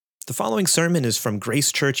The following sermon is from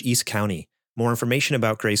Grace Church East County. More information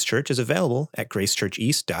about Grace Church is available at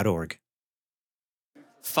gracechurcheast.org.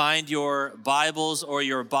 Find your Bibles or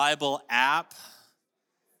your Bible app.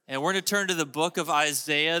 And we're going to turn to the book of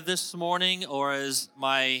Isaiah this morning, or as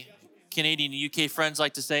my Canadian and UK friends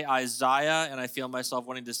like to say, Isaiah, and I feel myself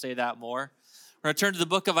wanting to say that more. We're going to turn to the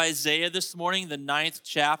book of Isaiah this morning, the 9th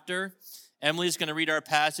chapter. Emily's going to read our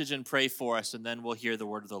passage and pray for us, and then we'll hear the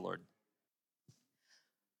word of the Lord.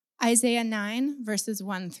 Isaiah 9, verses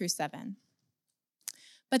 1 through 7.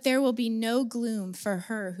 But there will be no gloom for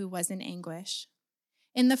her who was in anguish.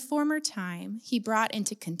 In the former time, he brought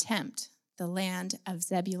into contempt the land of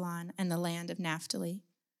Zebulun and the land of Naphtali.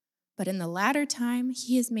 But in the latter time,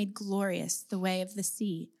 he has made glorious the way of the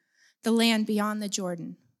sea, the land beyond the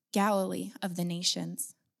Jordan, Galilee of the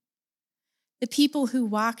nations. The people who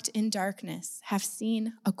walked in darkness have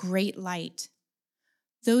seen a great light.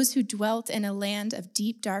 Those who dwelt in a land of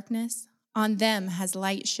deep darkness, on them has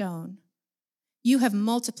light shone. You have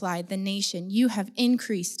multiplied the nation. You have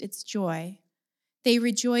increased its joy. They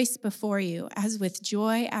rejoice before you as with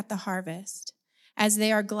joy at the harvest, as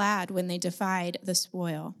they are glad when they divide the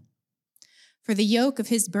spoil. For the yoke of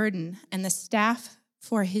his burden and the staff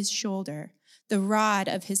for his shoulder, the rod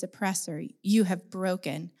of his oppressor, you have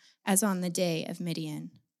broken, as on the day of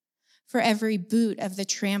Midian. For every boot of the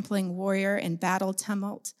trampling warrior in battle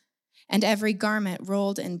tumult, and every garment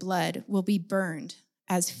rolled in blood will be burned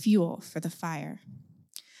as fuel for the fire.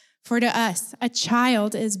 For to us a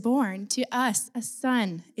child is born, to us a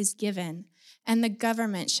son is given, and the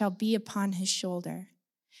government shall be upon his shoulder.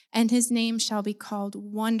 And his name shall be called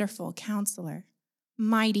Wonderful Counselor,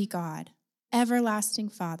 Mighty God, Everlasting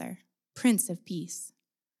Father, Prince of Peace.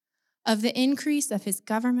 Of the increase of his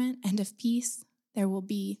government and of peace, there will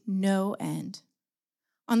be no end.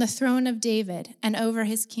 On the throne of David and over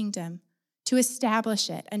his kingdom, to establish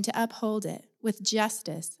it and to uphold it with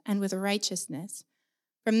justice and with righteousness,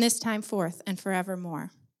 from this time forth and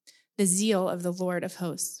forevermore. The zeal of the Lord of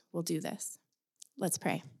hosts will do this. Let's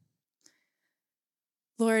pray.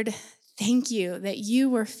 Lord, thank you that you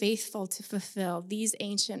were faithful to fulfill these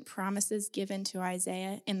ancient promises given to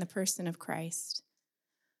Isaiah in the person of Christ.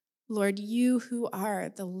 Lord, you who are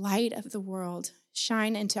the light of the world,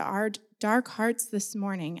 shine into our dark hearts this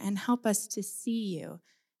morning and help us to see you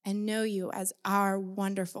and know you as our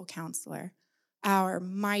wonderful counselor, our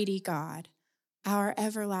mighty God, our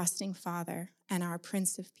everlasting Father, and our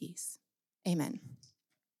Prince of Peace. Amen.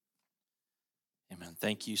 Amen.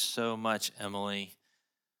 Thank you so much, Emily.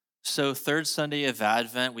 So, third Sunday of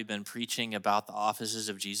Advent, we've been preaching about the offices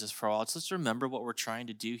of Jesus for a while. So let's remember what we're trying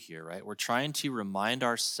to do here, right? We're trying to remind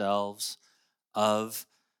ourselves of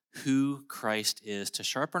who Christ is, to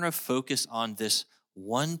sharpen our focus on this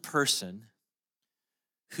one person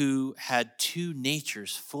who had two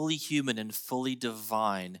natures, fully human and fully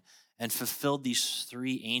divine, and fulfilled these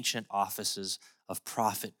three ancient offices of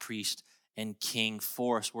prophet, priest, and king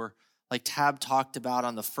for us. We're, like Tab talked about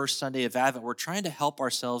on the first Sunday of Advent, we're trying to help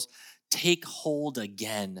ourselves take hold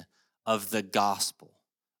again of the gospel,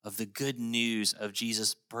 of the good news of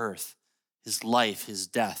Jesus' birth, his life, his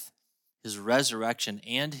death, his resurrection,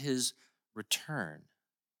 and his return.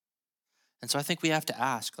 And so I think we have to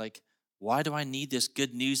ask, why do I need this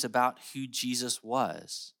good news about who Jesus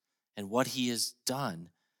was and what he has done?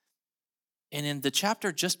 And in the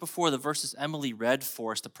chapter just before the verses Emily read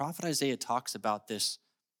for us, the prophet Isaiah talks about this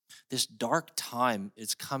dark time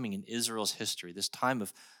is coming in Israel's history, this time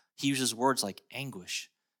of, he uses words like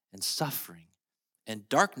anguish and suffering and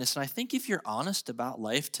darkness. And I think if you're honest about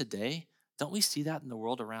life today, don't we see that in the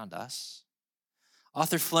world around us?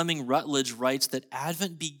 Author Fleming Rutledge writes that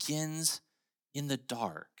Advent begins in the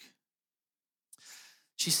dark.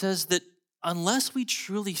 She says that unless we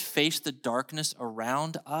truly face the darkness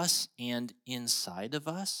around us and inside of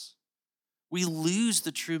us, we lose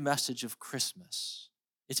the true message of Christmas.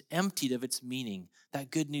 It's emptied of its meaning. That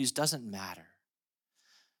good news doesn't matter.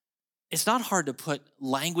 It's not hard to put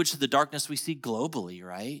language to the darkness we see globally,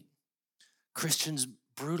 right? Christians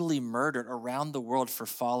brutally murdered around the world for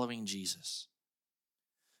following Jesus.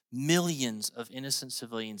 Millions of innocent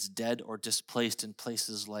civilians dead or displaced in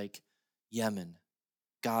places like Yemen,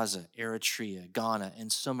 Gaza, Eritrea, Ghana,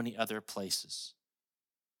 and so many other places.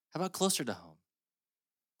 How about closer to home?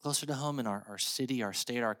 Closer to home in our city, our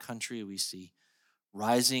state, our country, we see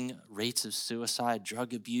rising rates of suicide,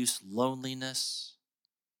 drug abuse, loneliness.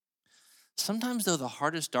 Sometimes, though, the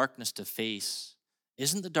hardest darkness to face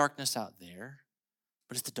isn't the darkness out there,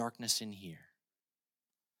 but it's the darkness in here.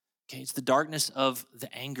 Okay, it's the darkness of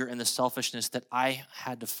the anger and the selfishness that I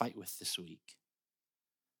had to fight with this week.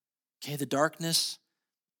 Okay, the darkness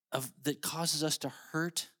that causes us to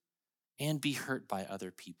hurt and be hurt by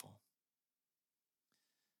other people.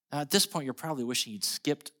 Now, at this point, you're probably wishing you'd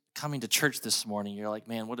skipped coming to church this morning. You're like,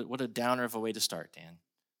 man, what a downer of a way to start, Dan.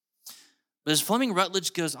 But as Fleming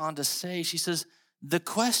Rutledge goes on to say, she says, the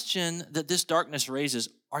question that this darkness raises,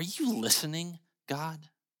 are you listening, God?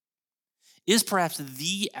 Is perhaps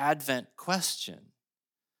the Advent question.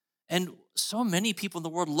 And so many people in the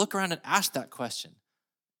world look around and ask that question.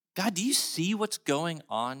 God, do you see what's going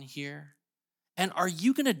on here? And are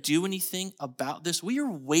you going to do anything about this? We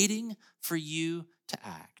are waiting for you to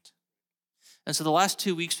act. And so the last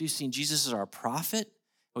 2 weeks, we've seen Jesus as our prophet.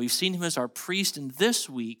 We've seen him as our priest. And this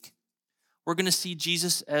week, we're going to see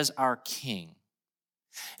Jesus as our king.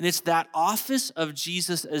 And it's that office of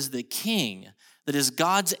Jesus as the king that is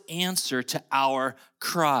God's answer to our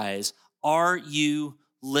cries. Are you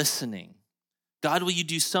listening? God, will you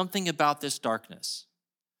do something about this darkness?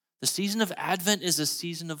 The season of Advent is a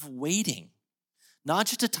season of waiting, not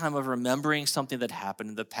just a time of remembering something that happened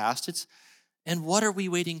in the past. And what are we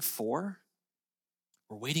waiting for?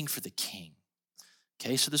 We're waiting for the king.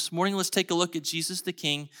 Okay, so this morning, let's take a look at Jesus the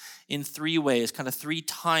King in 3 ways, kind of 3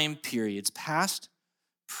 time periods, past,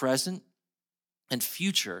 present, and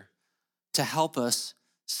future, to help us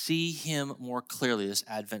see him more clearly this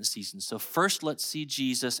Advent season. So first, let's see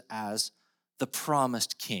Jesus as the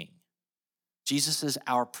promised king. Jesus is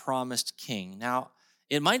our promised king. Now,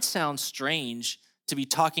 it might sound strange to be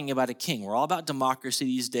talking about a king. We're all about democracy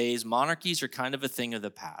these days. Monarchies are kind of a thing of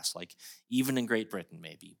the past, like even in Great Britain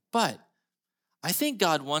maybe. But I think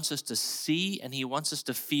God wants us to see and he wants us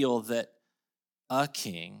to feel that a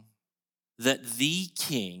king, that the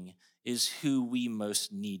king is who we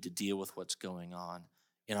most need to deal with what's going on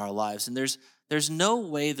in our lives. And there's no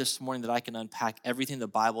way this morning that I can unpack everything the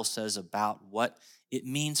Bible says about what it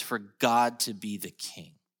means for God to be the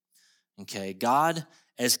king. Okay, God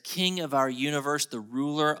as king of our universe, the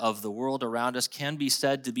ruler of the world around us, can be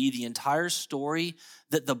said to be the entire story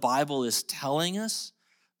that the Bible is telling us.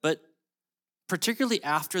 But particularly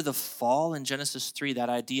after the fall in Genesis 3, that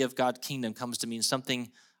idea of God's kingdom comes to mean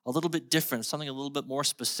something a little bit different, something a little bit more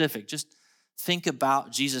specific. Just think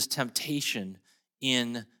about Jesus' temptation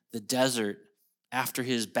in the desert after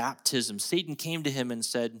his baptism. Satan came to him and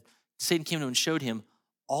showed him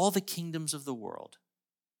all the kingdoms of the world.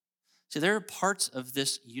 So there are parts of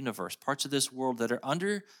this universe, parts of this world that are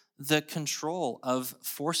under the control of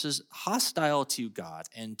forces hostile to God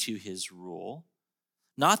and to his rule.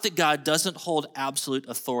 Not that God doesn't hold absolute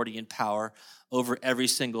authority and power over every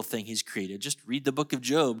single thing he's created. Just read the book of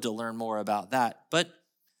Job to learn more about that. But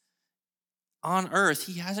on earth,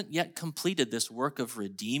 he hasn't yet completed this work of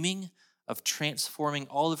redeeming, of transforming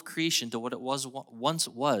all of creation to what it once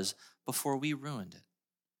was before we ruined it.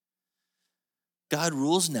 God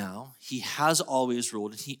rules now. He has always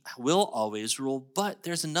ruled, and he will always rule, but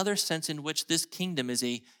there's another sense in which this kingdom is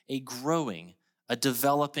a growing, a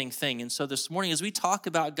developing thing. And so this morning, as we talk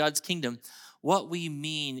about God's kingdom, what we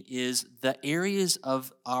mean is the areas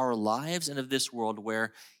of our lives and of this world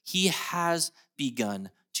where he has begun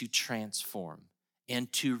to transform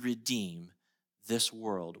and to redeem this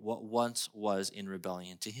world, what once was in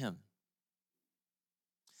rebellion to him.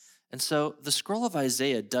 And so the scroll of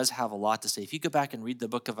Isaiah does have a lot to say. If you go back and read the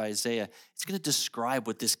book of Isaiah, it's going to describe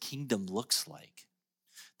what this kingdom looks like.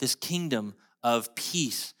 This kingdom of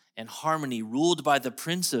peace and harmony ruled by the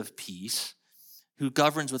Prince of Peace, who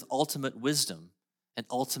governs with ultimate wisdom and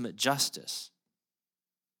ultimate justice.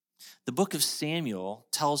 The book of Samuel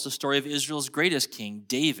tells the story of Israel's greatest king,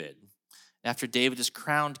 David. After David is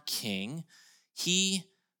crowned king, he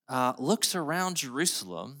looks around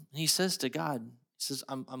Jerusalem and he says to God, he says,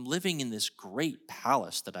 I'm living in this great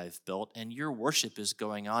palace that I've built, and your worship is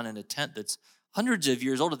going on in a tent that's hundreds of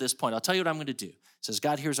years old at this point. I'll tell you what I'm going to do. He says,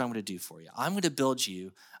 God, here's what I'm going to do for you. I'm going to build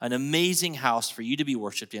you an amazing house for you to be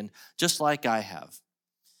worshiped in, just like I have.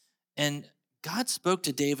 And God spoke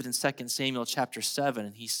to David in 2 Samuel chapter 7,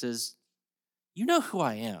 and he says, you know who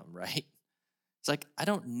I am, right? It's like, I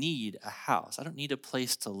don't need a house. I don't need a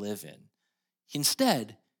place to live in.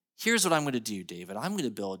 Instead, here's what I'm going to do, David. I'm going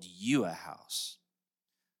to build you a house.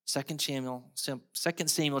 2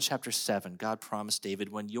 Samuel chapter 7, God promised David,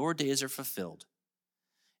 when your days are fulfilled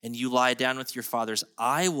and you lie down with your fathers,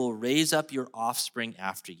 I will raise up your offspring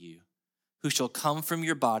after you, who shall come from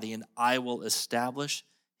your body, and I will establish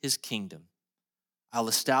his kingdom. I'll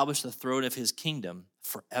establish the throne of his kingdom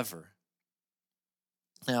forever.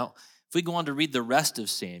 Now, if we go on to read the rest of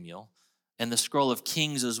Samuel and the scroll of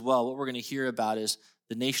Kings as well, what we're going to hear about is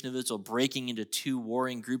the nation of Israel breaking into 2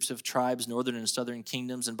 warring groups of tribes, northern and southern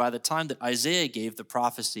kingdoms. And by the time that Isaiah gave the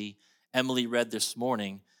prophecy Emily read this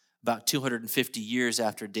morning, about 250 years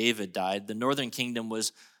after David died, the northern kingdom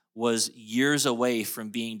was was years away from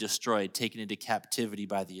being destroyed, taken into captivity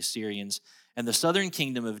by the Assyrians. And the southern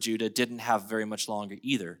kingdom of Judah didn't have very much longer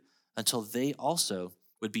either, until they also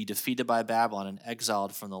would be defeated by Babylon and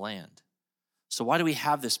exiled from the land. So why do we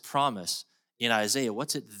have this promise in Isaiah?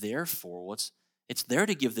 What's it there for? It's there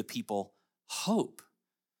to give the people hope.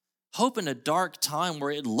 Hope in a dark time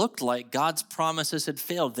where it looked like God's promises had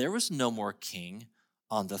failed. There was no more king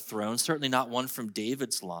on the throne, certainly not one from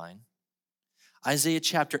David's line. Isaiah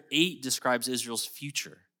chapter 8 describes Israel's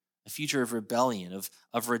future, a future of rebellion,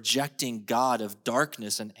 of rejecting God, of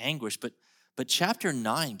darkness and anguish. But chapter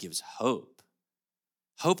 9 gives hope.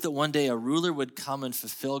 Hope that one day a ruler would come and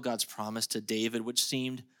fulfill God's promise to David, which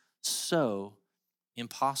seemed so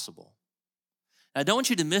impossible. I don't want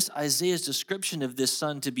you to miss Isaiah's description of this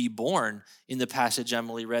son to be born in the passage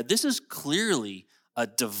Emily read. This is clearly a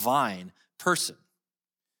divine person.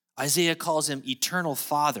 Isaiah calls him eternal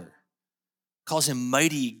Father, calls him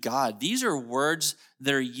mighty God. These are words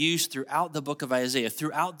that are used throughout the book of Isaiah,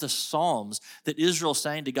 throughout the Psalms that Israel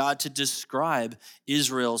sang to God to describe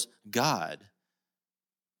Israel's God.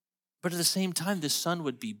 But at the same time, this son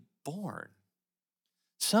would be born.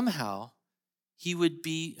 Somehow, he would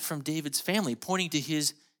be from David's family, pointing to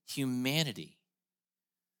his humanity.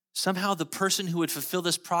 Somehow the person who would fulfill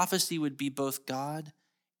this prophecy would be both God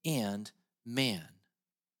and man.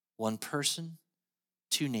 One person,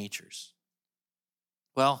 two natures.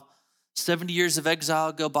 Well, 70 years of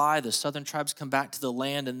exile go by, the southern tribes come back to the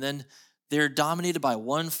land, and then they're dominated by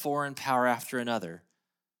one foreign power after another.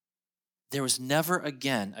 There was never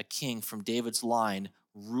again a king from David's line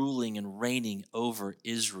ruling and reigning over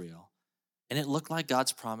Israel. And it looked like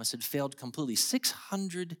God's promise had failed completely.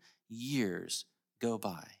 600 years go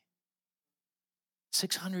by.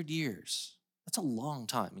 600 years. That's a long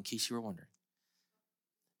time, in case you were wondering.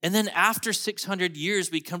 And then after 600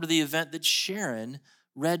 years, we come to the event that Sharon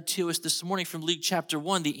read to us this morning from Luke chapter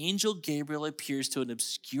 1. The angel Gabriel appears to an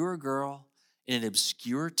obscure girl in an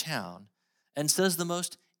obscure town and says the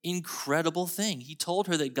most incredible thing. He told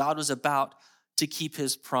her that God was about to keep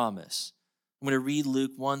his promise. I'm going to read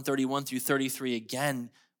Luke 1:31 through 33 again.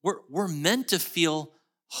 We're meant to feel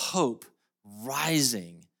hope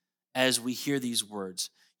rising as we hear these words.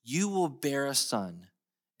 You will bear a son,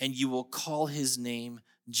 and you will call his name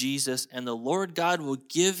Jesus, and the Lord God will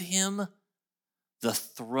give him the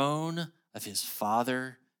throne of his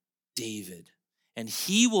father David, and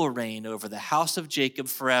he will reign over the house of Jacob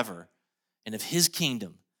forever, and of his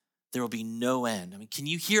kingdom there will be no end. I mean, can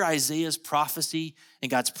you hear Isaiah's prophecy and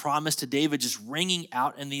God's promise to David just ringing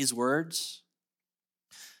out in these words?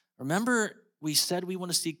 Remember, we said we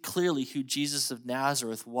want to see clearly who Jesus of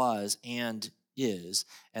Nazareth was and is,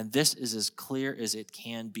 and this is as clear as it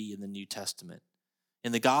can be in the New Testament.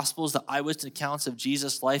 In the Gospels, the eyewitness accounts of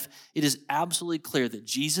Jesus' life, it is absolutely clear that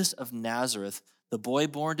Jesus of Nazareth, the boy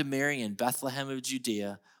born to Mary in Bethlehem of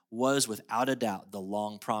Judea, was without a doubt the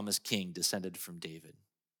long-promised king descended from David.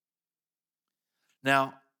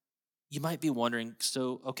 Now, you might be wondering,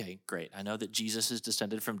 so, okay, great. I know that Jesus is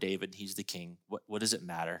descended from David. He's the king. What does it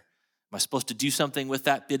matter? Am I supposed to do something with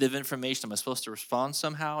that bit of information? Am I supposed to respond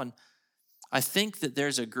somehow? And I think that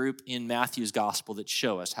there's a group in Matthew's gospel that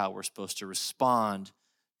show us how we're supposed to respond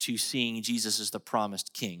to seeing Jesus as the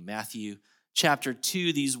promised king. Matthew chapter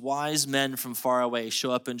 2, these wise men from far away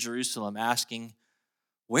show up in Jerusalem asking,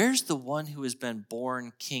 "Where's the one who has been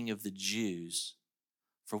born king of the Jews?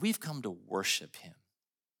 For we've come to worship him."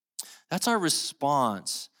 That's our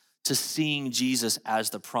response to seeing Jesus as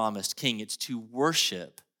the promised king. It's to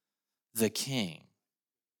worship the king.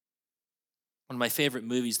 One of my favorite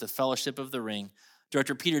movies, The Fellowship of the Ring,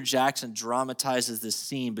 director Peter Jackson dramatizes this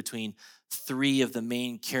scene between three of the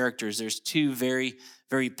main characters. There's two very,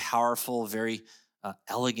 very powerful, very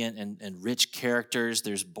elegant and rich characters.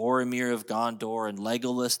 There's Boromir of Gondor and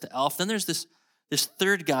Legolas the elf. Then there's this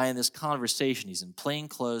third guy in this conversation. He's in plain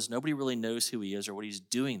clothes. Nobody really knows who he is or what he's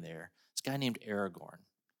doing there. This guy named Aragorn.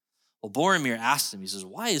 Well, Boromir asks him, he says,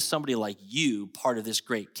 "Why is somebody like you part of this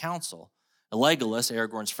great council?" And Legolas,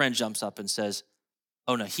 Aragorn's friend, jumps up and says,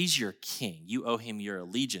 "Oh no, he's your king. You owe him your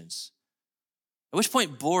allegiance." At which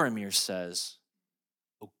point Boromir says,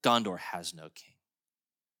 "Oh, Gondor has no king.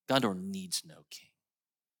 Gondor needs no king."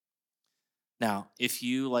 Now, if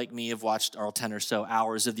you, like me, have watched our 10 or so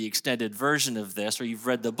hours of the extended version of this, or you've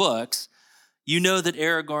read the books, you know that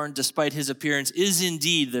Aragorn, despite his appearance, is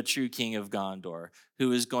indeed the true king of Gondor,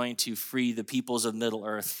 who is going to free the peoples of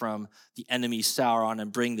Middle-earth from the enemy Sauron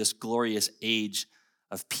and bring this glorious age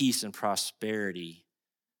of peace and prosperity.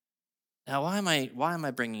 Now, why am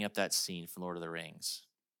I bringing up that scene from Lord of the Rings?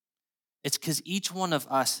 It's because each one of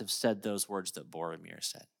us have said those words that Boromir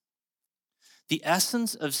said. The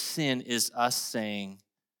essence of sin is us saying,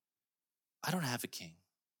 I don't have a king.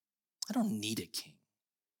 I don't need a king.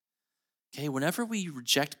 Okay, whenever we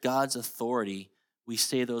reject God's authority, we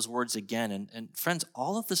say those words again. And friends,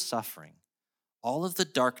 all of the suffering, all of the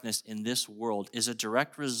darkness in this world is a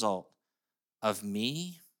direct result of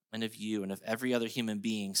me and of you and of every other human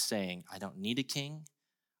being saying, I don't need a king.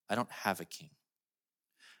 I don't have a king.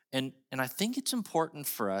 And I think it's important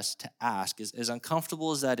for us to ask, as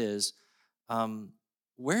uncomfortable as that is,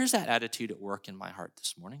 where is that attitude at work in my heart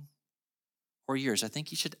this morning? Or yours? I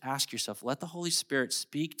think you should ask yourself, let the Holy Spirit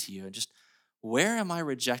speak to you, and just, where am I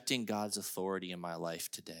rejecting God's authority in my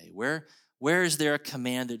life today? Where is there a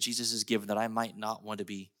command that Jesus has given that I might not want to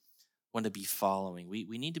be following?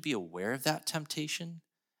 We need to be aware of that temptation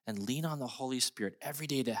and lean on the Holy Spirit every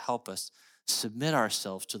day to help us submit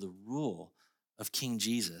ourselves to the rule of King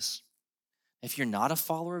Jesus. If you're not a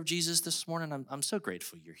follower of Jesus this morning, I'm so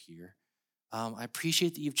grateful you're here. I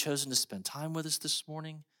appreciate that you've chosen to spend time with us this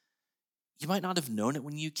morning. You might not have known it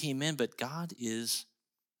when you came in, but God is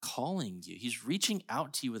calling you. He's reaching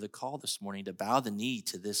out to you with a call this morning to bow the knee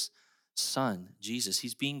to this Son, Jesus.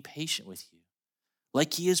 He's being patient with you,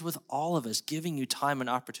 like he is with all of us, giving you time and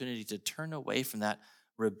opportunity to turn away from that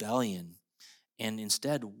rebellion and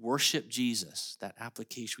instead worship Jesus. That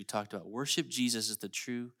application we talked about, worship Jesus as the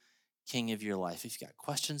true King of your life. If you've got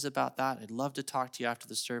questions about that, I'd love to talk to you after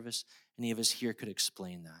the service. Any of us here could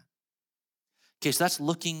explain that. Okay, so that's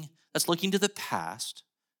looking to the past.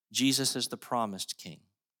 Jesus is the promised king.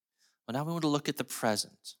 Well, now we want to look at the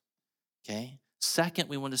present. Okay? Second,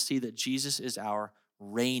 we want to see that Jesus is our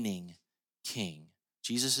reigning king.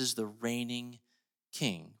 Jesus is the reigning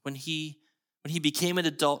king. When he became an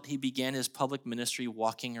adult, he began his public ministry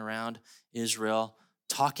walking around Israel,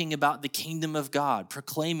 talking about the kingdom of God,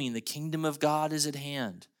 proclaiming the kingdom of God is at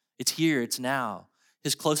hand. It's here, it's now.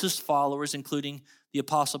 His closest followers, including the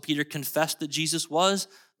Apostle Peter, confessed that Jesus was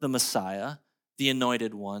the Messiah, the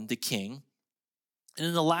anointed one, the king. And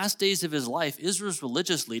in the last days of his life, Israel's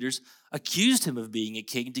religious leaders accused him of being a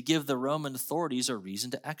king to give the Roman authorities a reason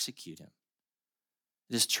to execute him.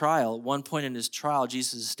 At his trial, at one point in his trial,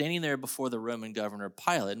 Jesus is standing there before the Roman governor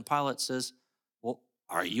Pilate, and Pilate says, well,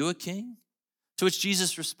 are you a king? To which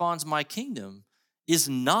Jesus responds, my kingdom is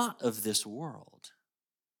not of this world.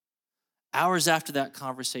 Hours after that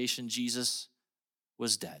conversation, Jesus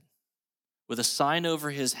was dead, with a sign over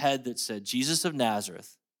his head that said, Jesus of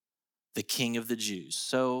Nazareth, the King of the Jews.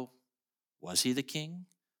 So, was he the king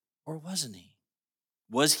or wasn't he?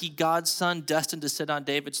 Was he God's son destined to sit on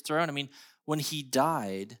David's throne? I mean, when he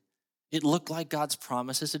died, it looked like God's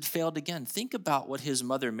promises had failed again. Think about what his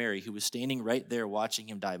mother Mary, who was standing right there watching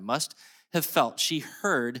him die, must have felt. She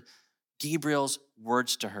heard Gabriel's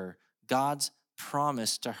words to her, God's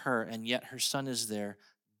promise to her, and yet her son is there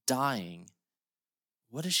dying.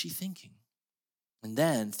 What is she thinking? And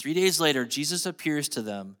then 3 days later, Jesus appears to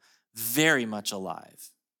them very much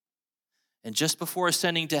alive. And just before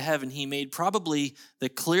ascending to heaven, he made probably the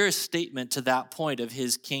clearest statement to that point of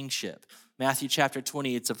his kingship. Matthew chapter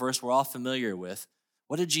 20, it's a verse we're all familiar with.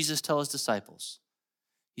 What did Jesus tell his disciples?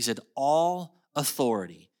 He said, all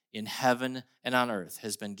authority in heaven and on earth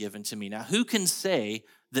has been given to me. Now, who can say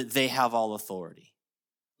that they have all authority?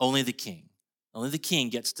 Only the king. Only the king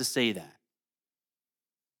gets to say that.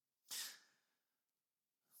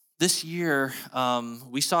 This year,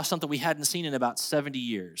 we saw something we hadn't seen in about 70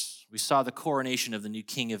 years. We saw the coronation of the new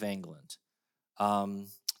King of England.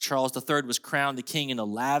 Charles III was crowned the king in a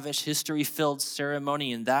lavish, history-filled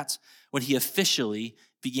ceremony, and that's when he officially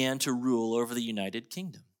began to rule over the United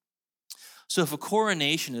Kingdom. So if a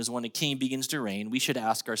coronation is when a king begins to reign, we should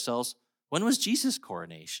ask ourselves, when was Jesus'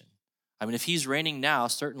 coronation? I mean, if he's reigning now,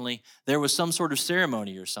 certainly there was some sort of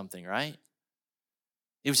ceremony or something, right?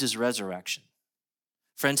 It was his resurrection.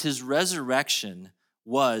 Friends, his resurrection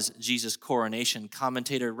was Jesus' coronation.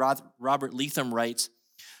 Commentator Robert Leatham writes,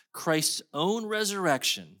 Christ's own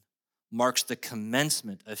resurrection marks the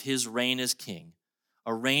commencement of his reign as king,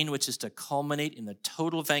 a reign which is to culminate in the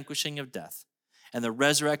total vanquishing of death and the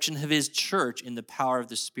resurrection of his church in the power of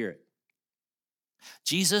the Spirit.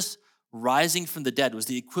 Jesus rising from the dead was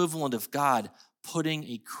the equivalent of God putting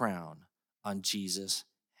a crown on Jesus'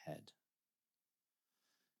 head.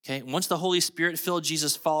 Okay, once the Holy Spirit filled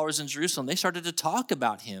Jesus' followers in Jerusalem, they started to talk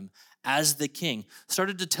about him as the king,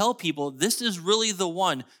 started to tell people this is really the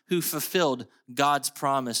one who fulfilled God's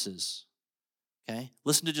promises. Okay,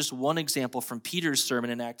 listen to just one example from Peter's sermon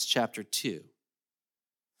in Acts chapter 2.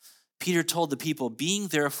 Peter told the people, being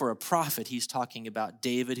therefore a prophet, he's talking about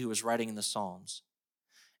David who was writing in the Psalms,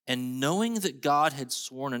 and knowing that God had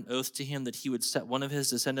sworn an oath to him that he would set one of his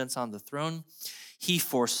descendants on the throne, he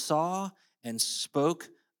foresaw and spoke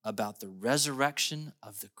about the resurrection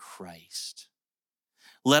of the Christ.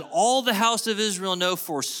 Let all the house of Israel know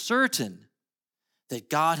for certain that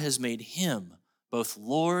God has made him both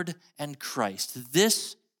Lord and Christ,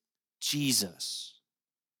 this Jesus.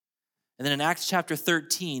 And then in Acts chapter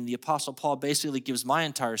 13, the Apostle Paul basically gives my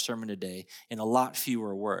entire sermon today in a lot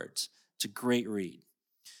fewer words. It's a great read.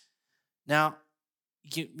 Now,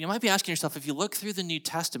 you might be asking yourself, if you look through the New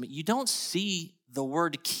Testament, you don't see the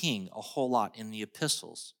word king a whole lot in the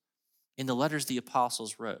epistles, in the letters the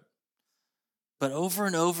apostles wrote. But over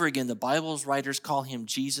and over again, the Bible's writers call him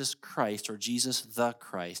Jesus Christ or Jesus the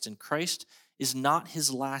Christ. And Christ is not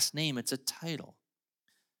his last name, it's a title.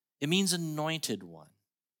 It means anointed one.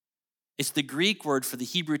 It's the Greek word for the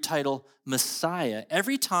Hebrew title Messiah.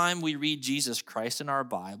 Every time we read Jesus Christ in our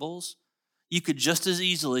Bibles, you could just as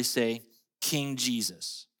easily say King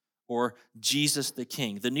Jesus or Jesus the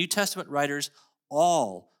King. The New Testament writers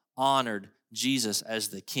all honored Jesus as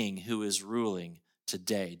the King who is ruling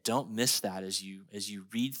today. Don't miss that as you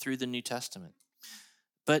read through the New Testament.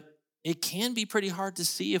 But it can be pretty hard to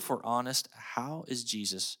see, if we're honest, how is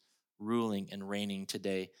Jesus ruling and reigning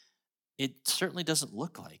today? It certainly doesn't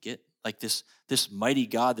look like it, like this mighty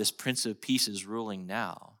God, this Prince of Peace is ruling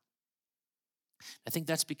now. I think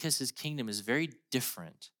that's because his kingdom is very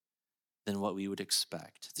different than what we would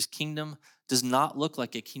expect. This kingdom does not look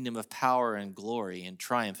like a kingdom of power and glory and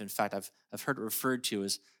triumph. In fact, I've heard it referred to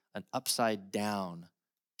as an upside down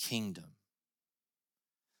kingdom.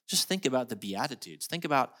 Just think about the Beatitudes. Think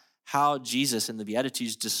about how Jesus in the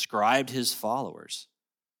Beatitudes described his followers.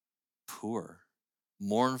 Poor,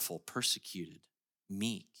 mournful, persecuted,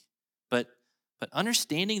 meek. But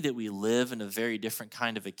understanding that we live in a very different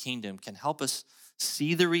kind of a kingdom can help us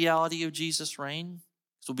see the reality of Jesus' reign.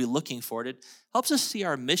 So we'll be looking for it. It helps us see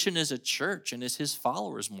our mission as a church and as his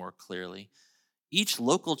followers more clearly. Each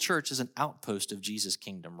local church is an outpost of Jesus'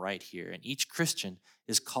 kingdom right here, and each Christian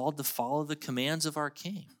is called to follow the commands of our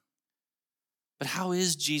King. But how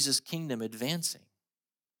is Jesus' kingdom advancing?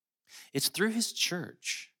 It's through his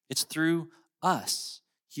church. It's through us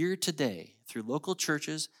here today, through local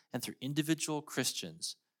churches and through individual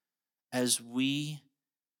Christians, as we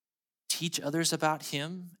teach others about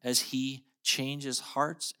him, as he changes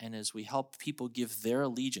hearts, and as we help people give their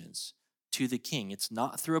allegiance to the King. It's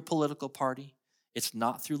not through a political party. It's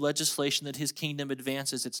not through legislation that his kingdom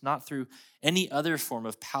advances. It's not through any other form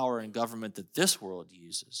of power and government that this world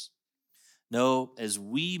uses. No, as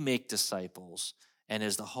we make disciples and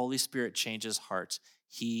as the Holy Spirit changes hearts,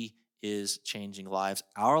 he is changing lives,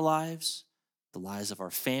 the lives of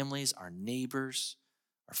our families, our neighbors,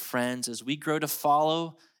 our friends. As we grow to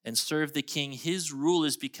follow and serve the King, his rule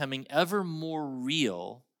is becoming ever more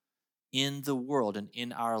real in the world and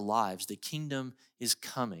in our lives. The kingdom is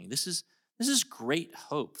coming. This is great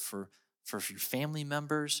hope for your family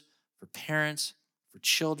members, for parents, for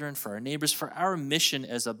children, for our neighbors, for our mission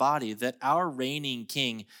as a body, that our reigning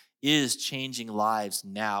King is changing lives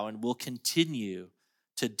now and will continue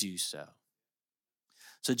to do so.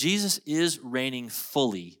 So Jesus is reigning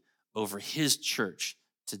fully over his church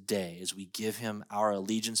today as we give him our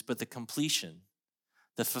allegiance, but the completion,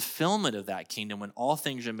 the fulfillment of that kingdom when all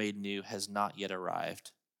things are made new has not yet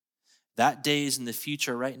arrived. That day is in the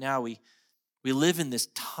future. Right now, we live in this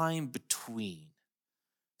time between,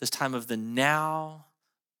 this time of the now,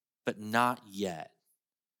 but not yet.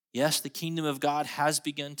 Yes, the kingdom of God has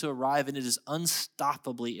begun to arrive and it is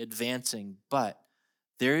unstoppably advancing, but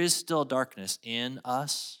there is still darkness in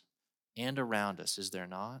us and around us, is there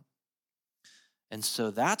not? And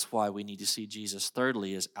so that's why we need to see Jesus,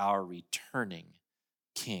 thirdly, as our returning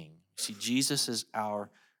King. See, Jesus is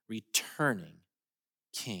our returning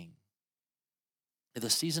King. The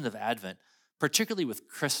season of Advent, particularly with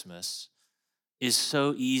Christmas, is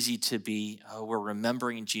so easy to be, we're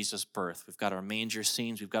remembering Jesus' birth. We've got our manger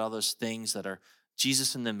scenes. We've got all those things that are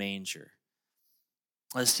Jesus in the manger.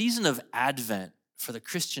 The season of Advent for the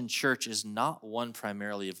Christian church is not one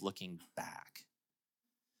primarily of looking back.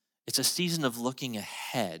 It's a season of looking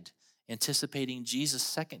ahead, anticipating Jesus'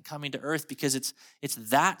 second coming to earth, because it's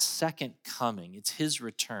that second coming, it's his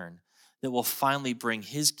return, that will finally bring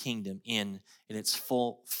his kingdom in its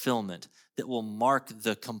fulfillment, that will mark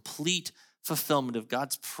the complete fulfillment of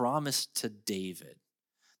God's promise to David.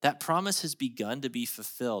 That promise has begun to be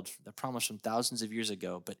fulfilled, the promise from thousands of years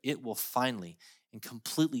ago, but it will finally and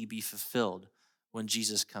completely be fulfilled when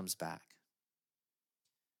Jesus comes back.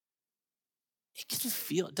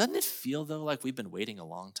 Doesn't it feel though like we've been waiting a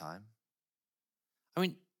long time? I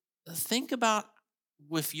mean, think about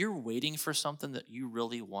if you're waiting for something that you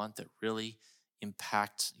really want, that really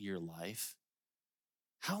impacts your life.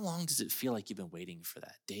 how long does it feel like you've been waiting for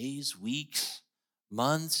that? Days, weeks,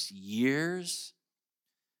 months, years?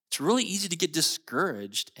 It's really easy to get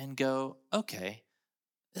discouraged and go, okay,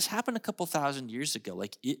 this happened a couple thousand years ago.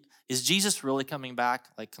 Is Jesus really coming back?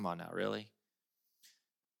 Like, come on now, really?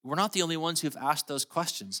 We're not the only ones who've asked those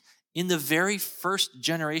questions. In the very first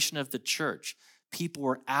generation of the church, people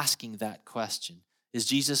were asking that question. Is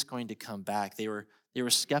Jesus going to come back? They were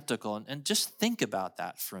skeptical. And just think about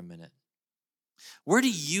that for a minute. Where do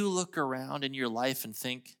you look around in your life and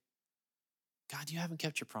think, God, you haven't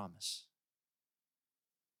kept your promise.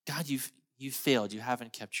 God, you've failed. You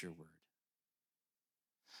haven't kept your word.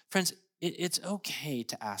 Friends, it's okay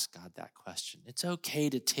to ask God that question. It's okay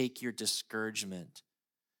to take your discouragement,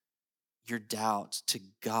 your doubts to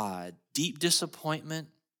God. Deep disappointment,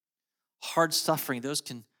 hard suffering, those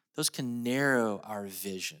can narrow our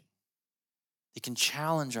vision. They can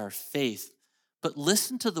challenge our faith. But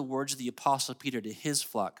listen to the words of the Apostle Peter to his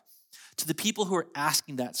flock, to the people who are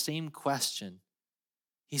asking that same question.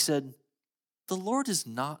 He said, the Lord is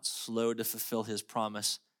not slow to fulfill his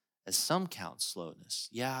promise, as some count slowness.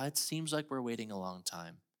 Yeah, it seems like we're waiting a long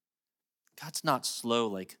time. God's not slow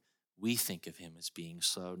like we think of him as being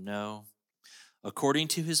slow. No. According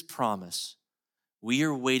to his promise, we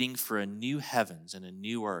are waiting for a new heavens and a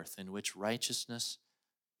new earth in which righteousness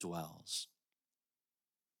dwells.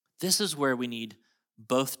 This is where we need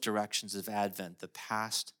both directions of Advent, the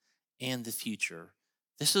past and the future.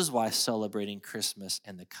 This is why celebrating Christmas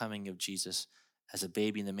and the coming of Jesus as a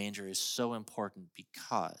baby in the manger is so important,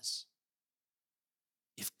 because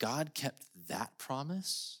if God kept that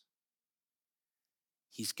promise,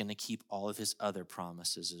 he's going to keep all of his other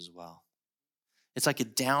promises as well. It's like a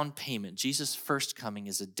down payment. Jesus' first coming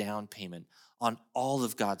is a down payment on all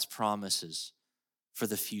of God's promises for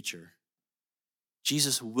the future.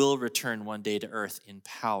 Jesus will return one day to earth in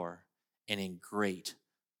power and in great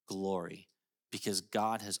glory, because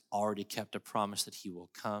God has already kept a promise that he will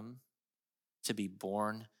come to be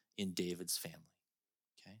born in David's family.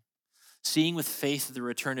 Okay? Seeing with faith the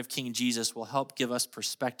return of King Jesus will help give us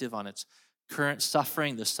perspective on its current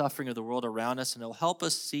suffering, the suffering of the world around us, and it'll help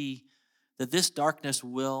us see that this darkness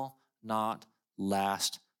will not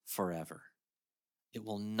last forever. It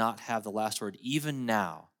will not have the last word. Even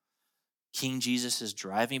now, King Jesus is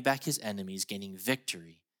driving back his enemies, gaining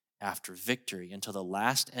victory after victory until the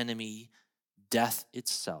last enemy, death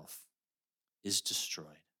itself, is destroyed.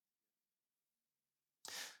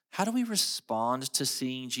 How do we respond to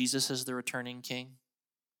seeing Jesus as the returning king?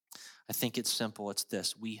 I think it's simple. It's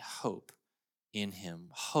this. We hope in him.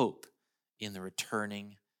 Hope in the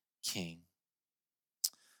returning king.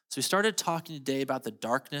 So we started talking today about the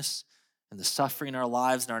darkness and the suffering in our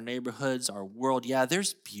lives, in our neighborhoods, our world. Yeah,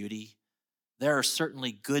 there's beauty. There are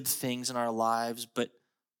certainly good things in our lives, but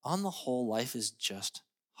on the whole, life is just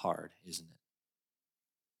hard, isn't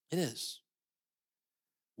it? It is.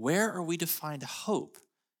 Where are we to find hope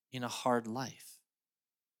in a hard life?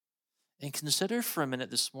 And consider for a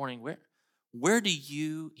minute this morning, where do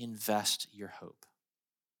you invest your hope?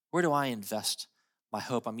 Where do I invest my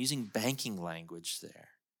hope? I'm using banking language there.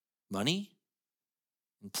 Money,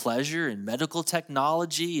 and pleasure, and medical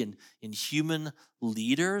technology, and in human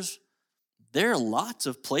leaders. There are lots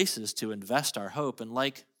of places to invest our hope. And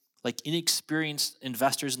like inexperienced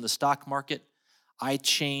investors in the stock market, I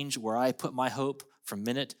change where I put my hope from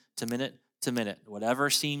minute to minute to minute. Whatever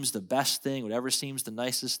seems the best thing, whatever seems the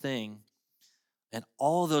nicest thing, and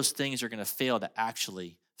all those things are going to fail to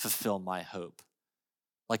actually fulfill my hope.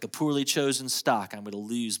 Like a poorly chosen stock, I'm going to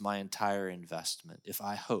lose my entire investment if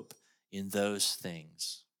I hope in those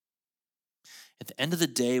things. At the end of the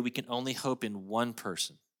day, we can only hope in one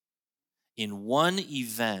person, in one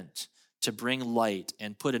event to bring light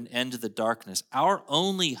and put an end to the darkness. Our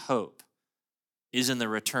only hope is in the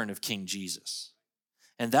return of King Jesus.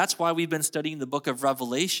 And that's why we've been studying the book of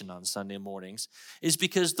Revelation on Sunday mornings, is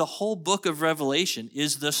because the whole book of Revelation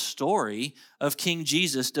is the story of King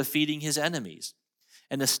Jesus defeating his enemies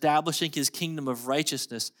and establishing his kingdom of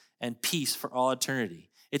righteousness and peace for all eternity.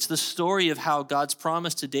 It's the story of how God's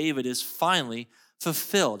promise to David is finally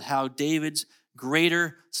fulfilled, how David's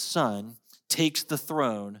greater son takes the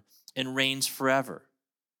throne and reigns forever.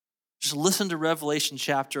 Just listen to Revelation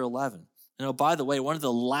chapter 11. And oh, by the way, one of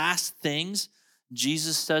the last things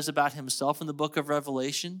Jesus says about himself in the book of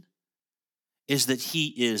Revelation is that he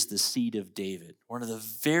is the seed of David. One of the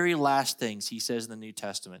very last things he says in the New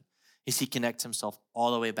Testament is he connects himself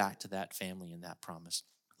all the way back to that family and that promise.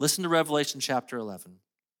 Listen to Revelation chapter 11.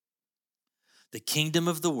 The kingdom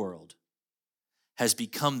of the world has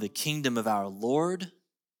become the kingdom of our Lord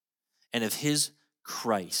and of his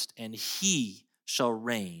Christ, and he shall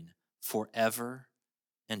reign forever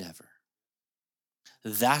and ever.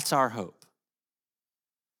 That's our hope.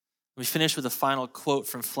 We finish with a final quote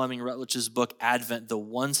from Fleming Rutledge's book, Advent, the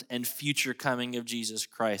Once and Future Coming of Jesus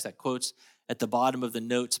Christ. That quote's at the bottom of the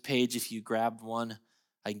notes page. If you grabbed one,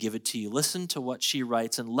 I give it to you. Listen to what she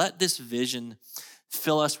writes and let this vision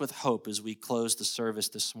fill us with hope as we close the service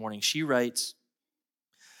this morning. She writes,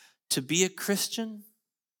 "To be a Christian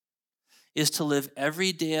is to live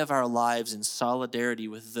every day of our lives in solidarity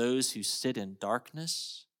with those who sit in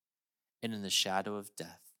darkness and in the shadow of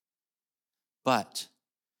death. But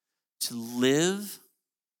to live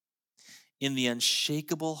in the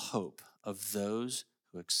unshakable hope of those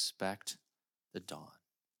who expect the dawn."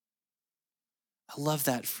 I love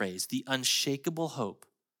that phrase, the unshakable hope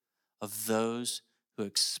of those who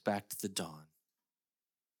expect the dawn.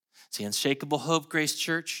 It's the unshakable hope, Grace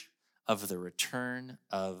Church, of the return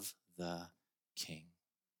of the King.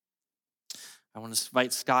 I want to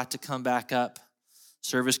invite Scott to come back up.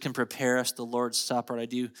 Service can prepare us the Lord's Supper. I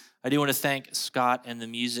do want to thank Scott and the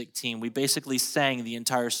music team. We basically sang the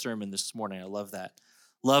entire sermon this morning. I love that.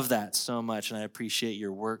 Love that so much, and I appreciate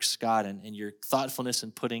your work, Scott, and your thoughtfulness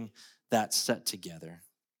in putting that set together.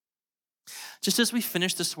 Just as we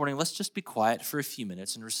finish this morning, let's just be quiet for a few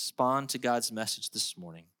minutes and respond to God's message this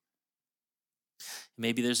morning.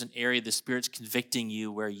 Maybe there's an area the Spirit's convicting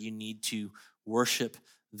you where you need to worship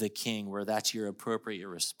the King, where that's your appropriate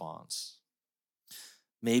response.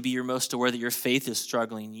 Maybe you're most aware that your faith is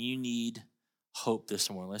struggling. You need hope this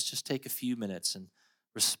morning. Let's just take a few minutes and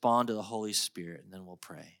respond to the Holy Spirit, and then we'll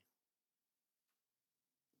pray.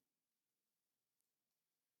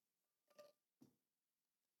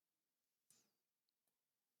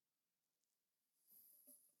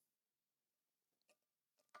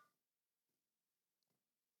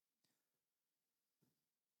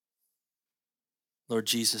 Lord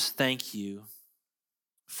Jesus, thank you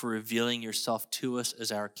for revealing yourself to us as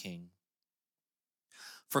our King,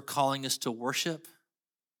 for calling us to worship,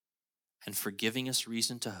 and for giving us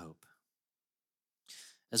reason to hope.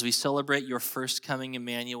 As we celebrate your first coming,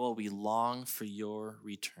 Emmanuel, we long for your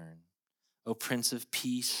return. O Prince of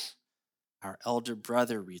Peace, our elder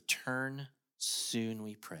brother, return soon,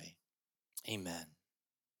 we pray. Amen.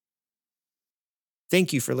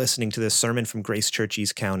 Thank you for listening to this sermon from Grace Church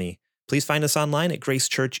East County. Please find us online at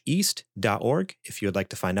gracechurcheast.org if you would like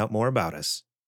to find out more about us.